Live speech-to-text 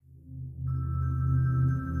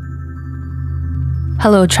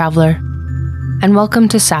Hello, traveler, and welcome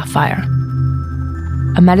to Safyre,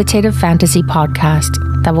 a meditative fantasy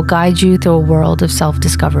podcast that will guide you through a world of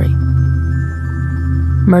self-discovery.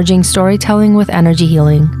 Merging storytelling with energy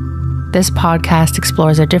healing, this podcast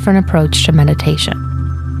explores a different approach to meditation.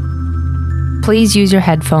 Please use your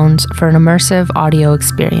headphones for an immersive audio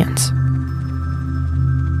experience.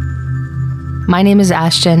 My name is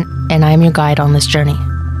Ashtyn, and I am your guide on this journey.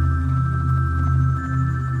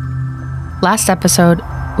 Last episode,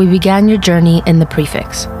 we began your journey in the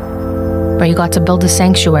Prefix, where you got to build a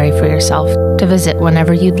sanctuary for yourself to visit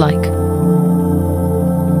whenever you'd like.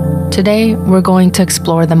 Today, we're going to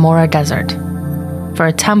explore the Mora Desert, for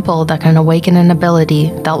a temple that can awaken an ability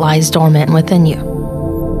that lies dormant within you.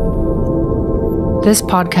 This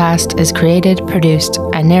podcast is created, produced,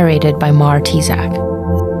 and narrated by Mora Desert,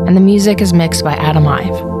 and the music is mixed by Adam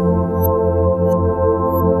Ive.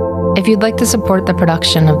 If you'd like to support the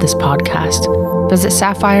production of this podcast, visit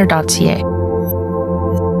Safyre.ca.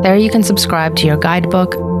 There you can subscribe to your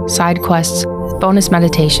guidebook, side quests, bonus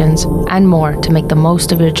meditations, and more to make the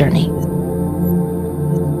most of your journey.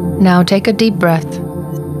 Now take a deep breath,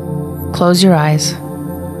 close your eyes,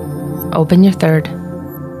 open your third,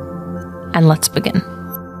 and let's begin.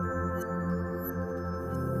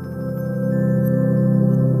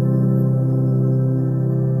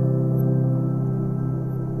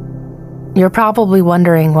 You're probably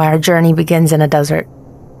wondering why our journey begins in a desert.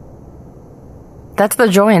 That's the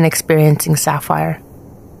joy in experiencing Safyre.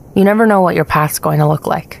 You never know what your path's going to look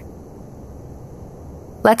like.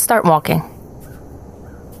 Let's start walking.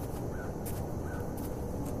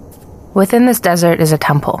 Within this desert is a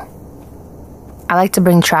temple. I like to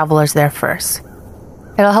bring travelers there first.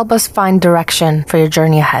 It'll help us find direction for your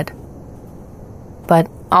journey ahead. But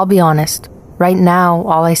I'll be honest, right now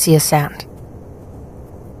all I see is sand.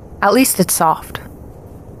 At least it's soft.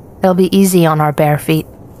 It'll be easy on our bare feet.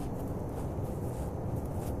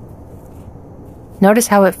 Notice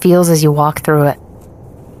how it feels as you walk through it.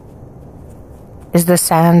 Is the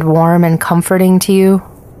sand warm and comforting to you,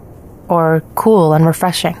 or cool and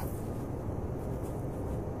refreshing?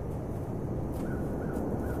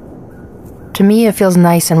 To me, it feels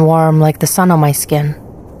nice and warm, like the sun on my skin.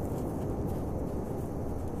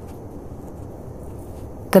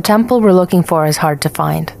 The temple we're looking for is hard to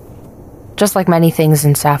find. Just like many things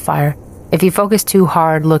in Safyre, if you focus too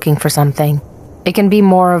hard looking for something, it can be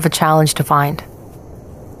more of a challenge to find.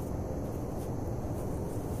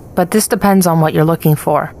 But this depends on what you're looking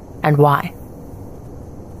for and why.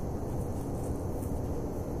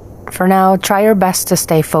 For now, try your best to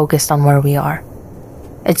stay focused on where we are.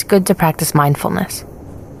 It's good to practice mindfulness.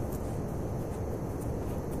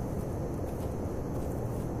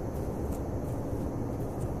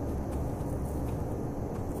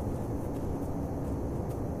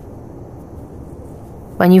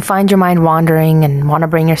 When you find your mind wandering and want to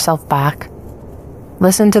bring yourself back,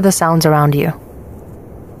 listen to the sounds around you.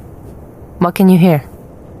 What can you hear?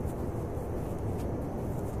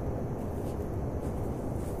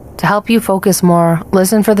 To help you focus more,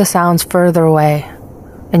 listen for the sounds further away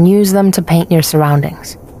and use them to paint your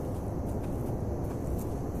surroundings.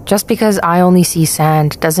 Just because I only see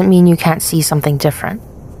sand doesn't mean you can't see something different.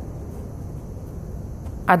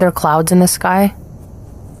 Are there clouds in the sky?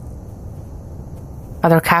 Are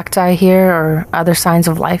there cacti here or other signs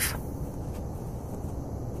of life?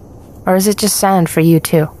 Or is it just sand for you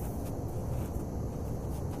too?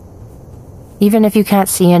 Even if you can't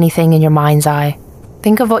see anything in your mind's eye,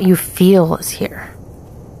 think of what you feel is here.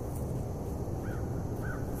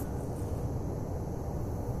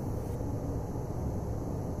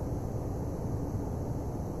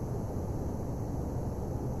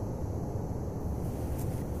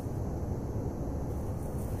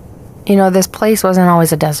 You know, this place wasn't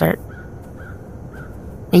always a desert.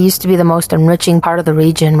 It used to be the most enriching part of the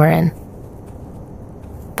region we're in.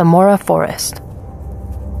 The Mora Forest.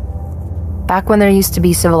 Back when there used to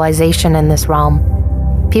be civilization in this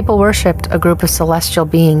realm, people worshipped a group of celestial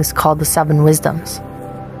beings called the Seven Wisdoms.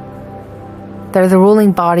 They're the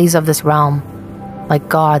ruling bodies of this realm, like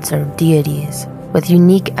gods or deities, with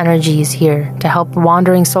unique energies here to help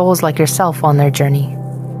wandering souls like yourself on their journey.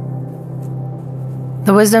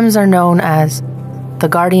 The wisdoms are known as the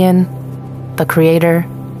guardian, the creator,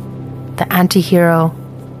 the anti-hero,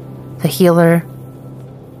 the healer,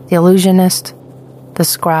 the illusionist, the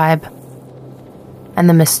scribe, and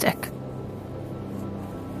the mystic.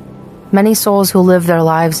 Many souls who live their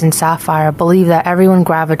lives in Safyre believe that everyone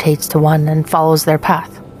gravitates to one and follows their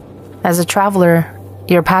path. As a traveler,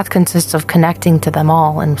 your path consists of connecting to them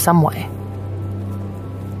all in some way.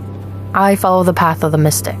 I follow the path of the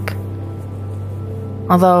mystic.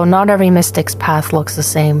 Although not every mystic's path looks the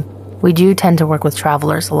same, we do tend to work with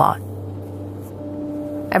travelers a lot.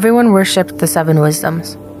 Everyone worshipped the seven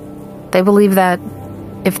wisdoms. They believed that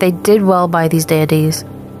if they did well by these deities,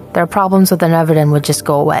 their problems with the Nevedan would just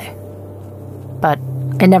go away. But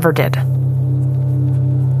it never did.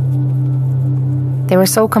 They were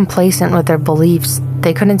so complacent with their beliefs,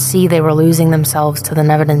 they couldn't see they were losing themselves to the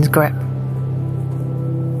Nevedan's grip.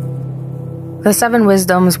 The seven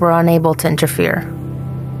wisdoms were unable to interfere,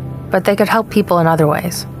 but they could help people in other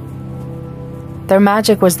ways. Their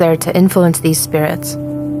magic was there to influence these spirits,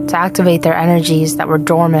 to activate their energies that were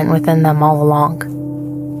dormant within them all along.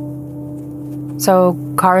 So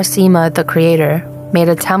Karasima, the creator, made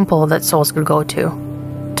a temple that souls could go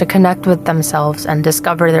to connect with themselves and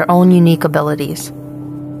discover their own unique abilities.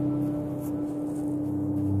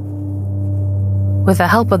 With the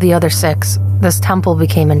help of the other six, this temple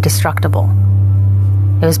became indestructible.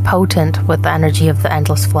 It was potent with the energy of the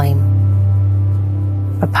endless flame,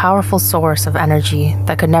 a powerful source of energy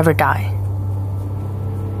that could never die.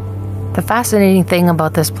 The fascinating thing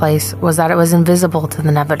about this place was that it was invisible to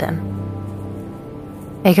the Nevedan.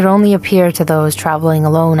 It could only appear to those traveling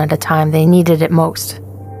alone at a time they needed it most.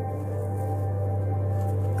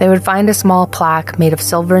 They would find a small plaque made of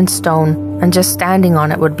silver and stone, and just standing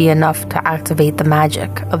on it would be enough to activate the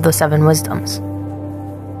magic of the seven wisdoms.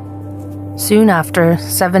 Soon after,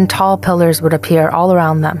 7 tall pillars would appear all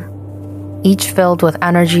around them, each filled with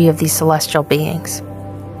energy of these celestial beings.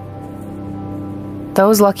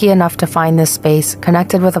 Those lucky enough to find this space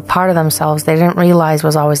connected with a part of themselves they didn't realize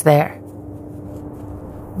was always there.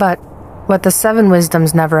 But what the 7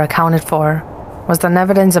 wisdoms never accounted for was the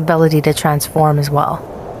Nevedan's ability to transform as well.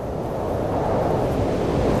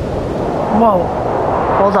 Whoa,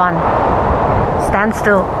 hold on. Stand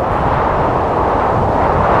still.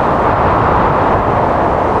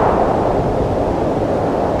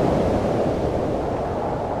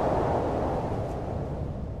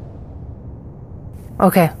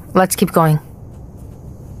 Okay, let's keep going.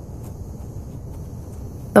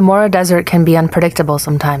 The Mora Desert can be unpredictable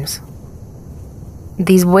sometimes.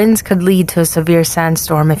 These winds could lead to a severe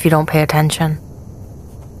sandstorm if you don't pay attention.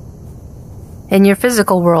 In your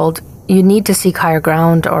physical world, you need to seek higher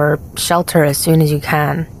ground or shelter as soon as you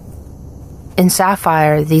can. In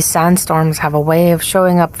Safyre, these sandstorms have a way of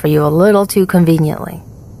showing up for you a little too conveniently.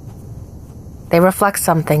 They reflect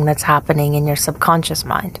something that's happening in your subconscious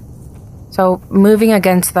mind, so moving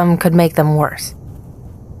against them could make them worse.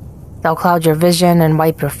 They'll cloud your vision and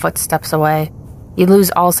wipe your footsteps away. You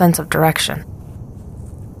lose all sense of direction.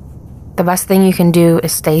 The best thing you can do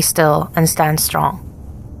is stay still and stand strong.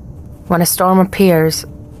 When a storm appears,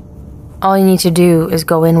 all you need to do is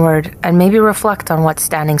go inward and maybe reflect on what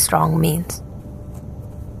standing strong means.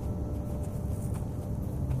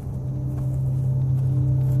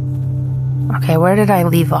 Okay, where did I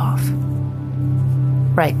leave off?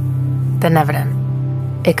 Right, the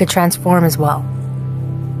Nevedan. It could transform as well.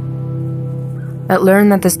 It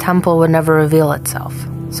learned that this temple would never reveal itself,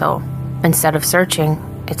 so instead of searching,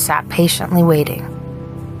 it sat patiently waiting.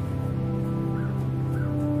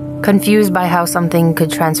 Confused by how something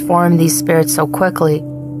could transform these spirits so quickly,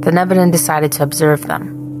 the Nevedan decided to observe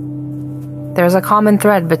them. There was a common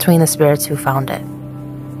thread between the spirits who found it.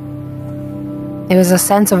 It was a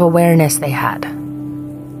sense of awareness they had,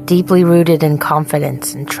 deeply rooted in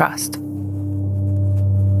confidence and trust.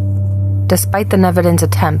 Despite the Nevedan's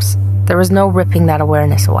attempts, there was no ripping that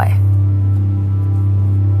awareness away.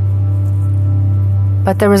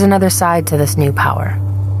 But there was another side to this new power.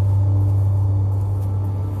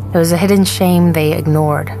 It was a hidden shame they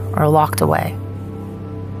ignored or locked away.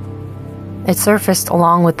 It surfaced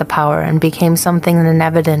along with the power and became something the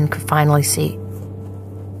Nevedan could finally see.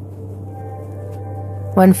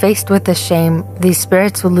 When faced with this shame, these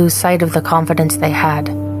spirits would lose sight of the confidence they had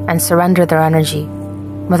and surrender their energy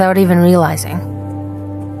without even realizing.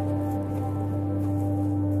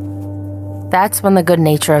 That's when the good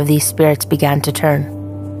nature of these spirits began to turn.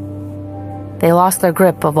 They lost their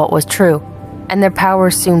grip of what was true, and their power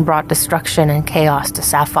soon brought destruction and chaos to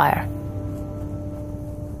Safyre.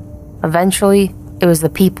 Eventually, it was the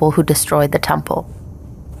people who destroyed the temple.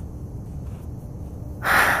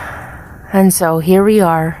 And so here we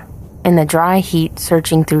are, in the dry heat,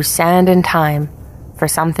 searching through sand and time for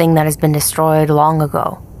something that has been destroyed long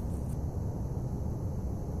ago.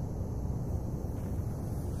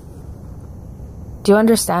 Do you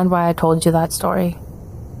understand why I told you that story?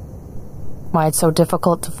 Why it's so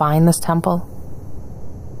difficult to find this temple?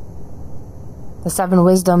 The 7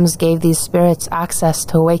 wisdoms gave these spirits access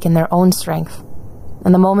to awaken their own strength,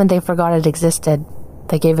 and the moment they forgot it existed,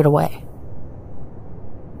 they gave it away.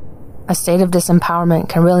 A state of disempowerment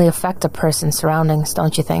can really affect a person's surroundings,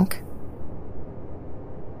 don't you think?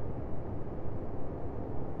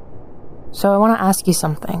 So I want to ask you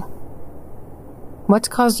something. What's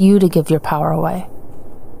caused you to give your power away?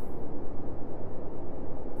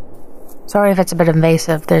 Sorry if it's a bit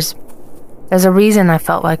invasive. There's a reason I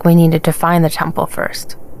felt like we needed to find the temple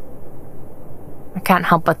first. I can't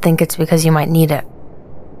help but think it's because you might need it.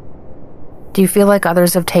 Do you feel like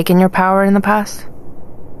others have taken your power in the past?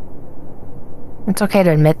 It's okay to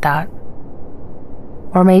admit that.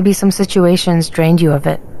 Or maybe some situations drained you of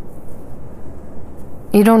it.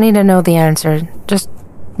 You don't need to know the answer, just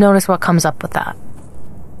notice what comes up with that.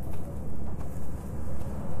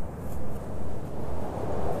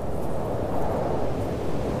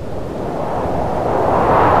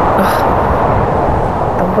 Ugh.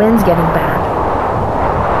 The wind's getting bad.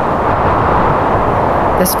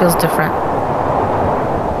 This feels different.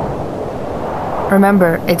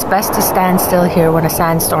 Remember, it's best to stand still here when a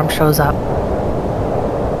sandstorm shows up.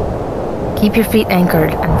 Keep your feet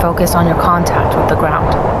anchored and focus on your contact with the ground.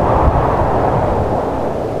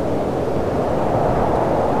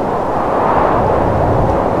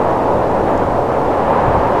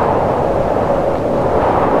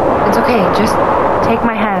 It's okay, just take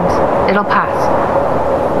my hand. It'll pass.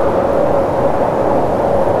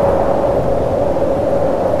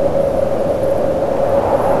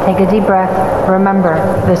 Take a deep breath. Remember,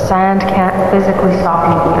 the sand can't physically stop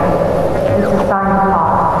you here. It's a sign of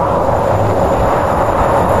law.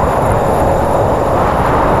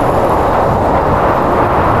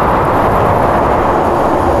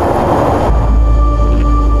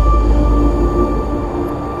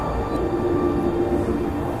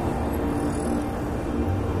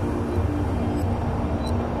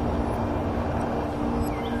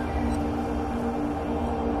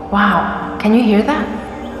 Wow, can you hear that?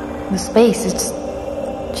 The space, it's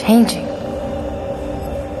changing.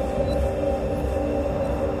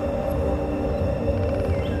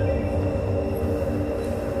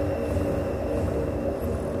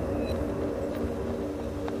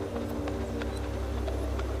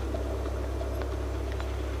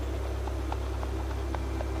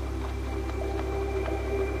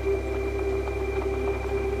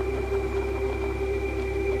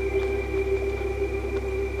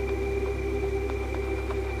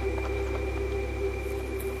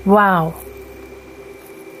 Wow.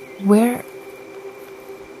 Where?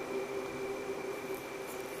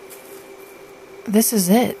 This is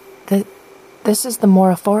it. This is the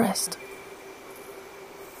Mora forest.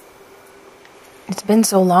 It's been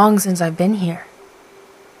so long since I've been here.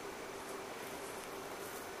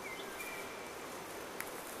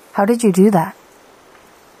 How did you do that?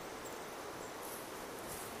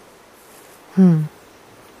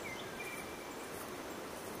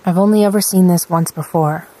 I've only ever seen this once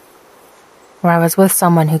before, where I was with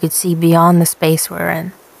someone who could see beyond the space we're in.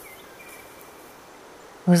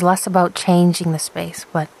 It was less about changing the space,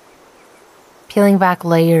 but peeling back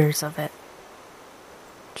layers of it.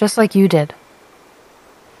 Just like you did.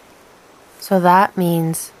 So that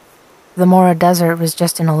means the Mora Desert was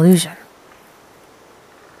just an illusion.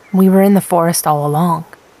 We were in the forest all along.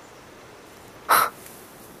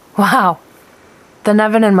 Wow. The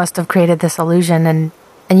Nevenin must have created this illusion and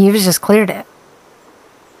you've just cleared it.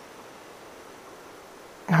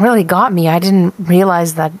 It really got me. I didn't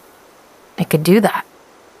realize that it could do that.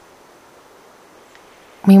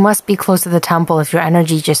 We must be close to the temple if your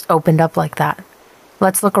energy just opened up like that.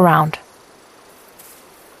 Let's look around.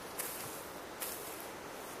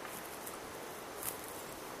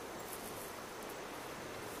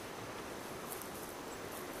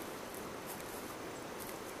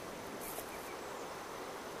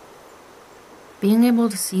 Being able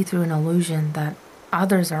to see through an illusion that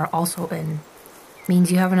others are also in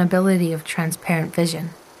means you have an ability of transparent vision.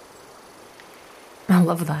 I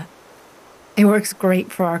love that. It works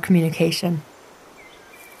great for our communication.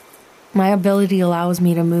 My ability allows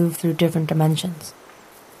me to move through different dimensions.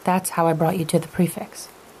 That's how I brought you to the prefix,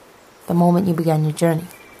 the moment you began your journey.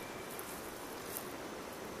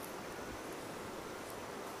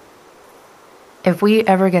 If we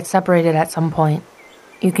ever get separated at some point,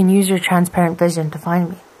 you can use your transparent vision to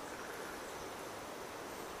find me.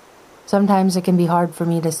 Sometimes it can be hard for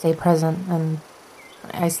me to stay present and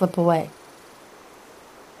I slip away.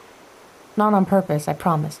 Not on purpose, I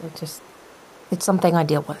promise. It's something I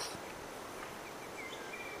deal with.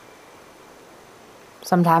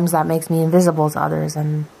 Sometimes that makes me invisible to others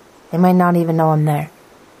and they might not even know I'm there.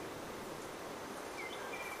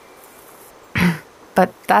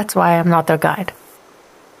 But that's why I'm not their guide.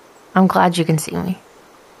 I'm glad you can see me.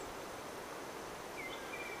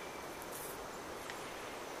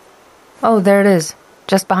 Oh, there it is,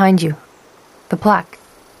 just behind you. The plaque.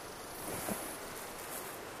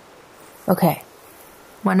 Okay.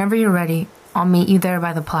 Whenever you're ready, I'll meet you there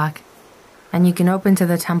by the plaque, and you can open to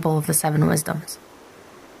the Temple of the Seven Wisdoms.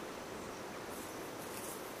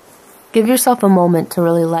 Give yourself a moment to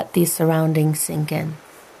really let these surroundings sink in.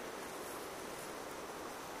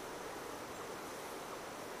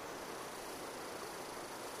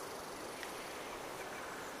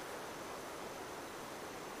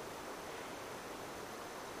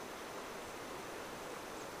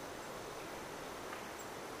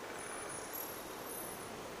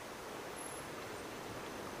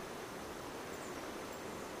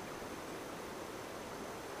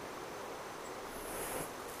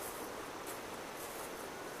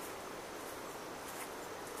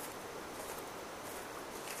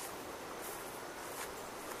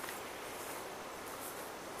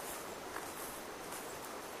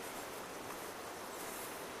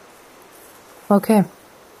 Okay,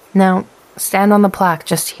 now stand on the plaque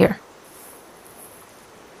just here.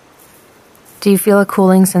 Do you feel a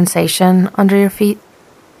cooling sensation under your feet?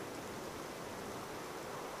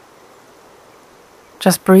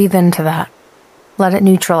 Just breathe into that. Let it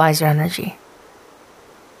neutralize your energy.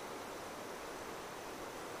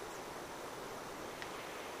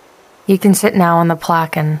 You can sit now on the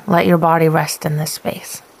plaque and let your body rest in this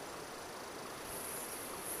space.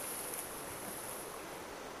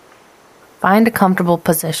 Find a comfortable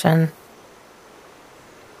position.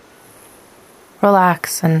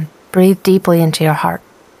 Relax and breathe deeply into your heart.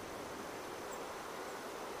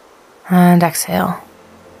 And exhale.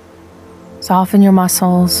 Soften your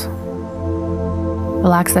muscles.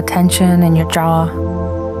 Relax the tension in your jaw,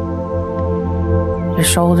 your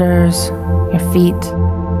shoulders, your feet.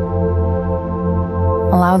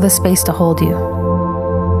 Allow the space to hold you.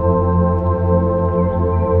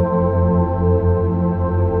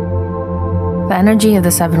 The energy of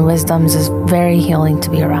the Seven Wisdoms is very healing to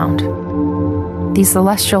be around. These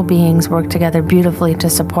celestial beings work together beautifully to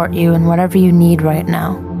support you in whatever you need right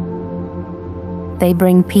now. They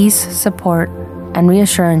bring peace, support, and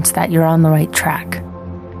reassurance that you're on the right track.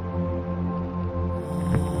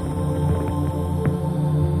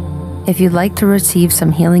 If you'd like to receive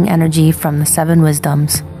some healing energy from the Seven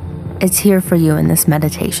Wisdoms, it's here for you in this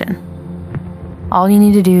meditation. All you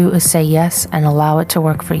need to do is say yes and allow it to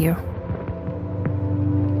work for you.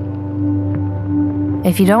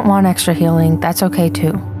 If you don't want extra healing, that's okay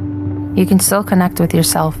too. You can still connect with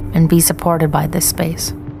yourself and be supported by this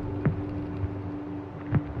space.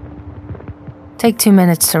 Take 2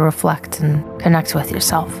 minutes to reflect and connect with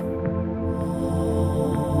yourself.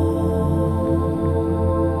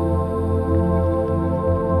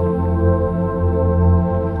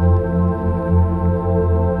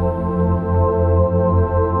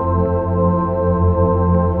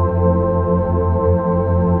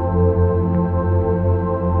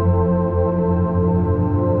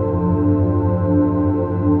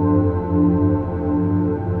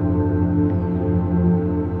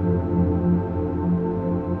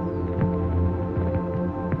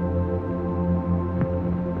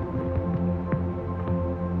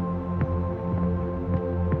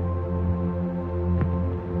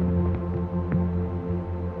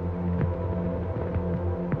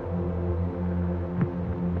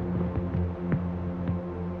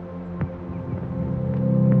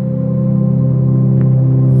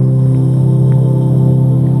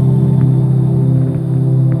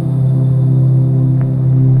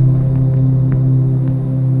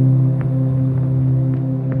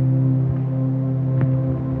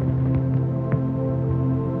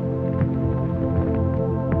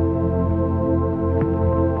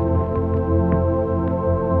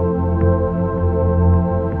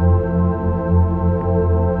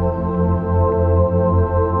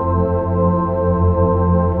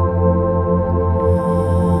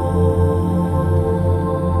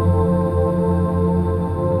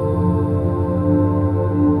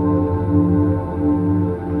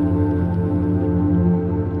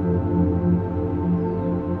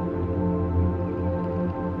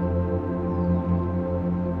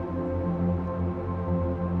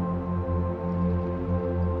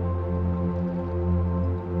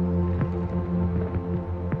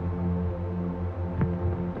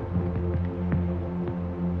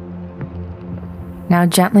 Now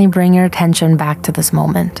gently bring your attention back to this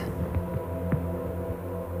moment.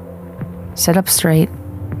 Sit up straight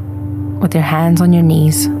with your hands on your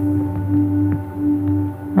knees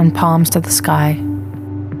and palms to the sky.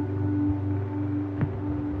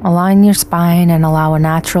 Align your spine and allow a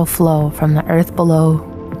natural flow from the earth below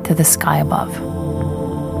to the sky above.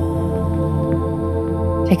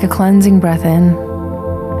 Take a cleansing breath in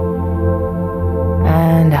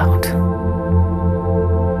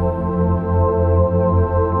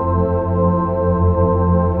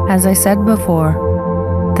As I said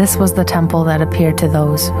before, this was the temple that appeared to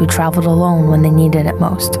those who traveled alone when they needed it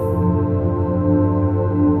most.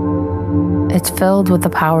 It's filled with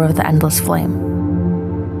the power of the endless flame.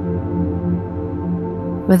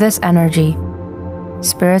 With this energy,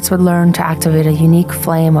 spirits would learn to activate a unique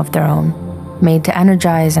flame of their own, made to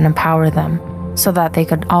energize and empower them so that they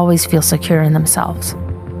could always feel secure in themselves.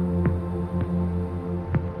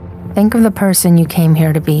 Think of the person you came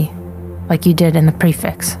here to be, like you did in the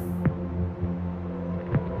prefix.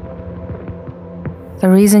 The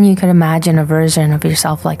reason you could imagine a version of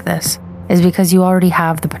yourself like this is because you already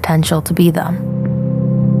have the potential to be them.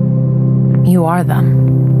 You are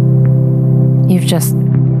them. You've just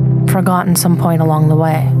forgotten some point along the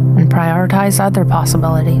way and prioritized other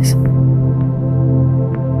possibilities. I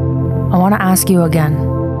want to ask you again,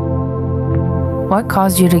 what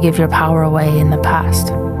caused you to give your power away in the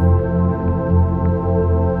past?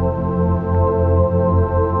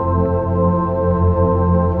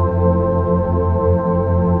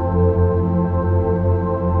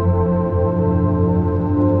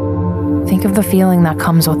 Think of the feeling that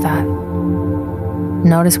comes with that.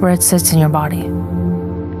 Notice where it sits in your body.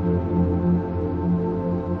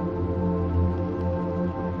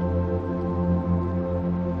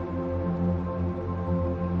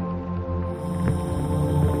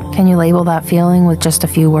 Can you label that feeling with just a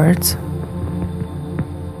few words?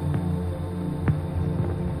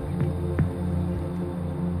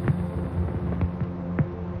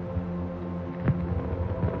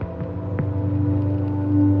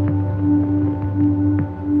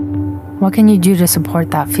 What can you do to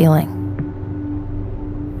support that feeling?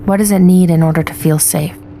 What does it need in order to feel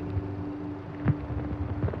safe?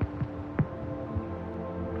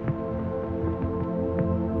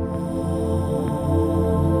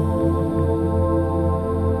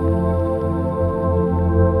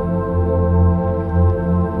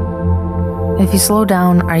 If you slow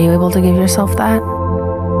down, are you able to give yourself that?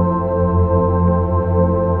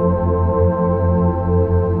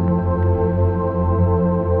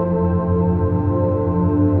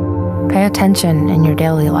 Pay attention in your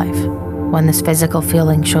daily life when this physical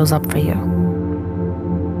feeling shows up for you.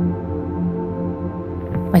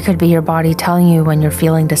 It could be your body telling you when you're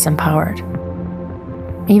feeling disempowered.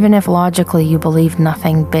 Even if logically you believe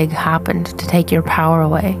nothing big happened to take your power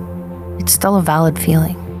away, it's still a valid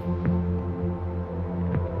feeling.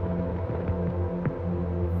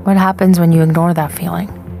 What happens when you ignore that feeling?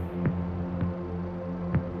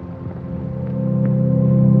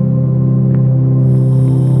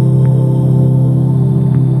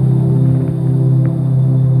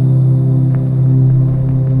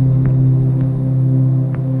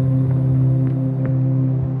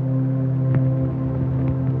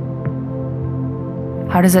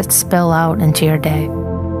 How does it spill out into your day?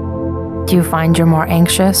 Do you find you're more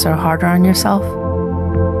anxious or harder on yourself?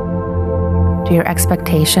 Do your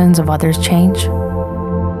expectations of others change?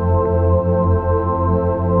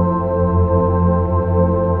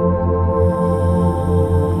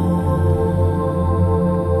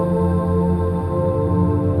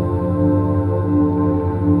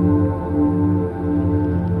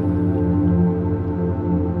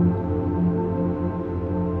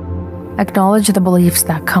 Acknowledge the beliefs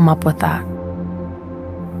that come up with that.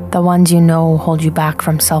 The ones you know hold you back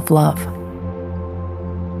from self-love.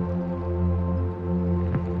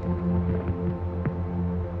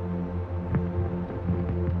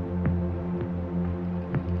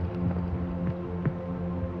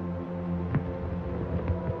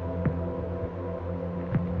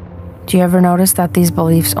 Do you ever notice that these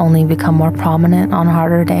beliefs only become more prominent on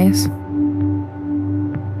harder days?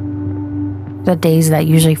 The days that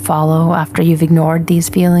usually follow after you've ignored these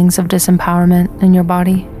feelings of disempowerment in your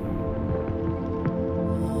body?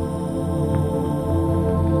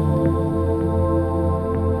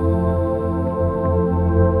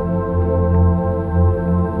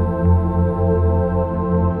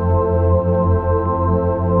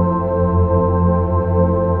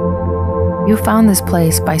 You found this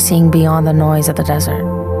place by seeing beyond the noise of the desert.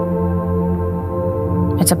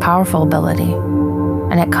 It's a powerful ability,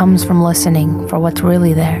 and it comes from listening for what's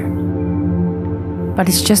really there. But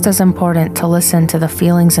it's just as important to listen to the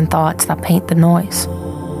feelings and thoughts that paint the noise.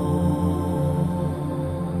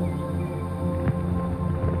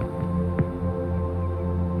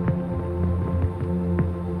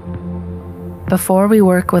 Before we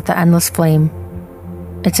work with the endless flame,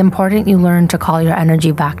 it's important you learn to call your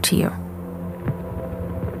energy back to you.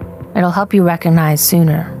 It'll help you recognize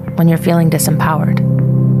sooner when you're feeling disempowered.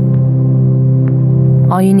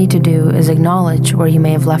 All you need to do is acknowledge where you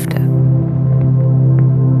may have left it.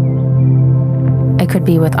 It could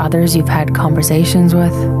be with others you've had conversations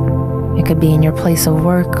with, It could be in your place of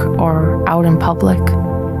work or out in public.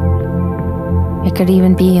 It could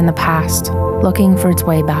even be in the past, looking for its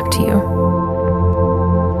way back to you.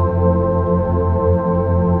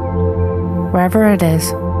 Wherever it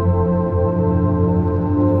is,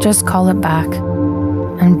 just call it back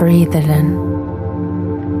and breathe it in.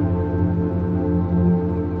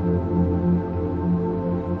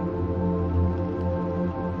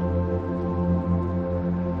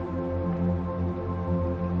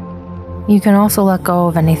 You can also let go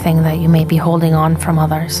of anything that you may be holding on from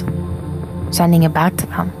others, sending it back to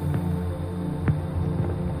them.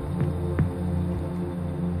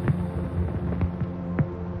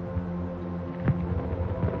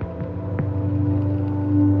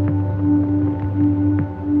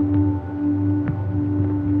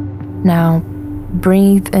 Now,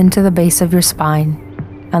 breathe into the base of your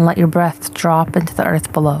spine and let your breath drop into the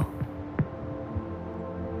earth below.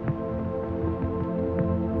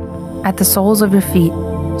 At the soles of your feet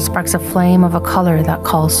sparks a flame of a color that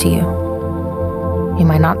calls to you. You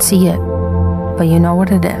might not see it, but you know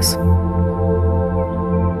what it is.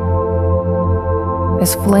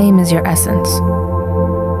 This flame is your essence.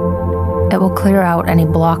 It will clear out any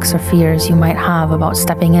blocks or fears you might have about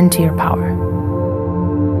stepping into your power.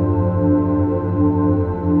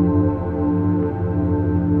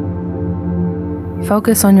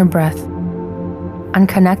 Focus on your breath and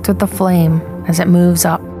connect with the flame as it moves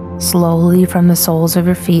up slowly from the soles of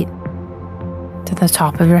your feet to the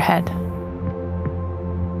top of your head.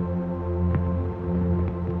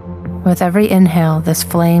 With every inhale, this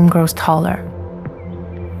flame grows taller,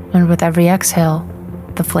 and with every exhale,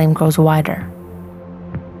 the flame grows wider.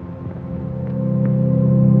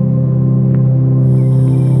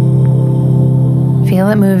 Feel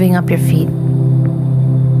it moving up your feet,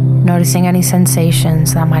 noticing any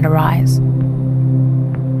sensations that might arise.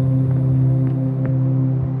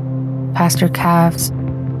 Past your calves,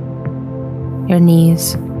 your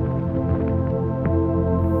knees,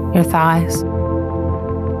 your thighs.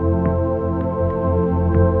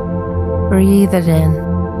 Breathe it in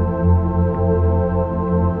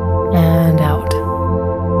and out.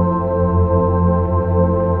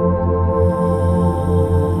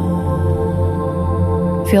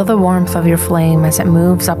 Feel the warmth of your flame as it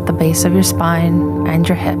moves up the base of your spine and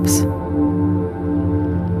your hips.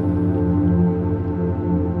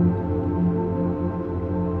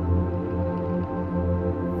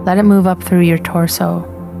 Let it move up through your torso,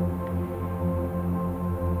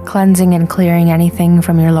 cleansing and clearing anything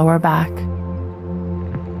from your lower back,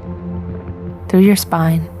 through your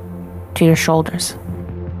spine to your shoulders.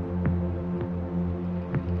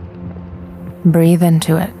 Breathe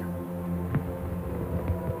into it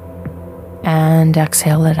and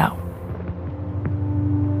exhale it out.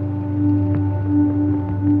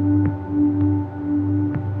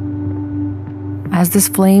 As this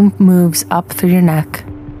flame moves up through your neck,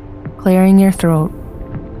 clearing your throat,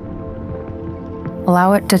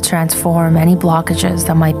 allow it to transform any blockages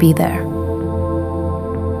that might be there.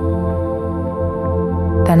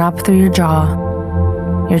 Then up through your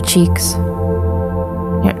jaw, your cheeks,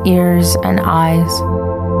 your ears and eyes.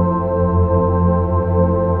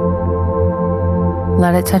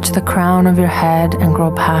 Let it touch the crown of your head and grow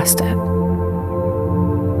past it,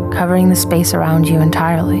 covering the space around you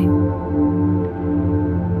entirely.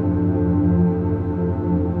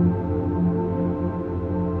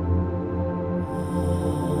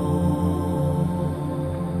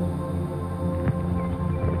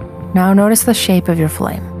 Now notice the shape of your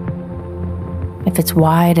flame. If it's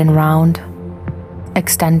wide and round,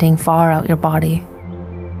 extending far out your body,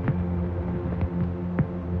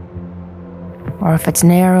 or if it's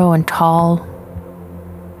narrow and tall,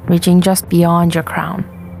 reaching just beyond your crown.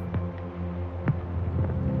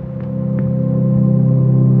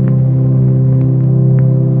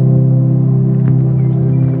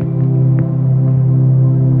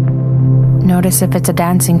 Notice if it's a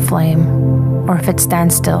dancing flame or if it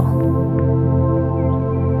stands still.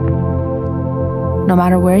 No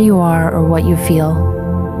matter where you are or what you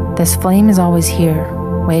feel, this flame is always here,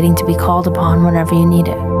 waiting to be called upon whenever you need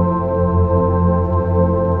it.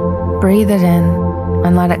 Breathe it in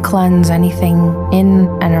and let it cleanse anything in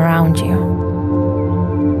and around you.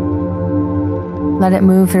 Let it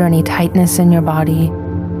move through any tightness in your body.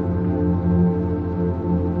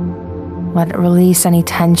 Let it release any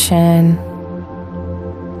tension.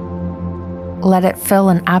 Let it fill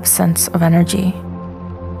an absence of energy.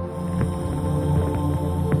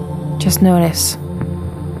 Just notice.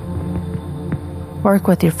 Work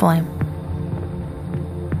with your flame.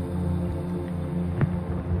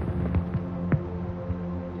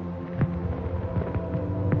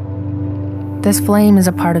 This flame is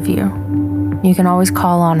a part of you. You can always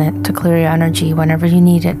call on it to clear your energy whenever you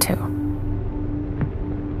need it to.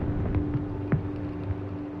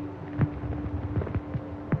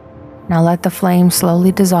 Now let the flame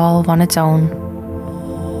slowly dissolve on its own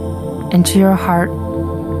into your heart,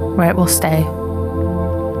 where it will stay.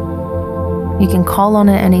 You can call on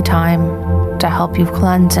it anytime to help you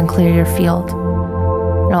cleanse and clear your field.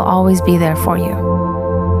 It'll always be there for you.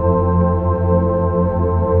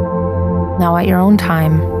 Now at your own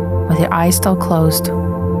time, with your eyes still closed,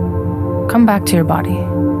 come back to your body.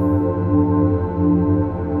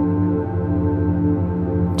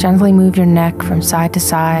 Gently move your neck from side to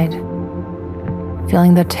side,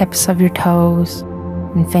 feeling the tips of your toes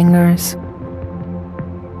and fingers.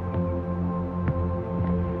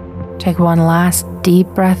 Take one last deep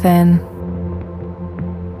breath in,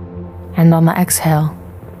 and on the exhale,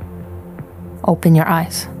 open your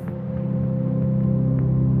eyes.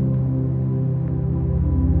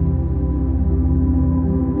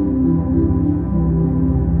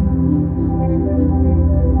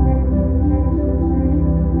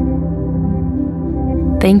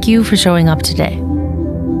 Thank you for showing up today.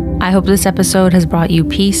 I hope this episode has brought you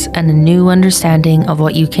peace and a new understanding of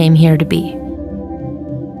what you came here to be.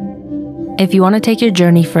 If you want to take your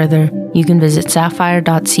journey further, you can visit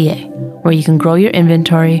Safyre.ca, where you can grow your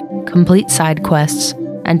inventory, complete side quests,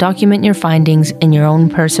 and document your findings in your own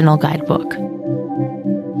personal guidebook.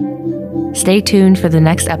 Stay tuned for the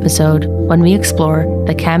next episode when we explore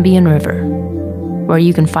the Cambion River, where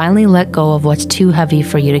you can finally let go of what's too heavy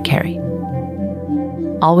for you to carry.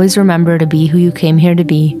 Always remember to be who you came here to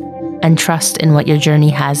be and trust in what your journey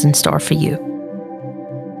has in store for you.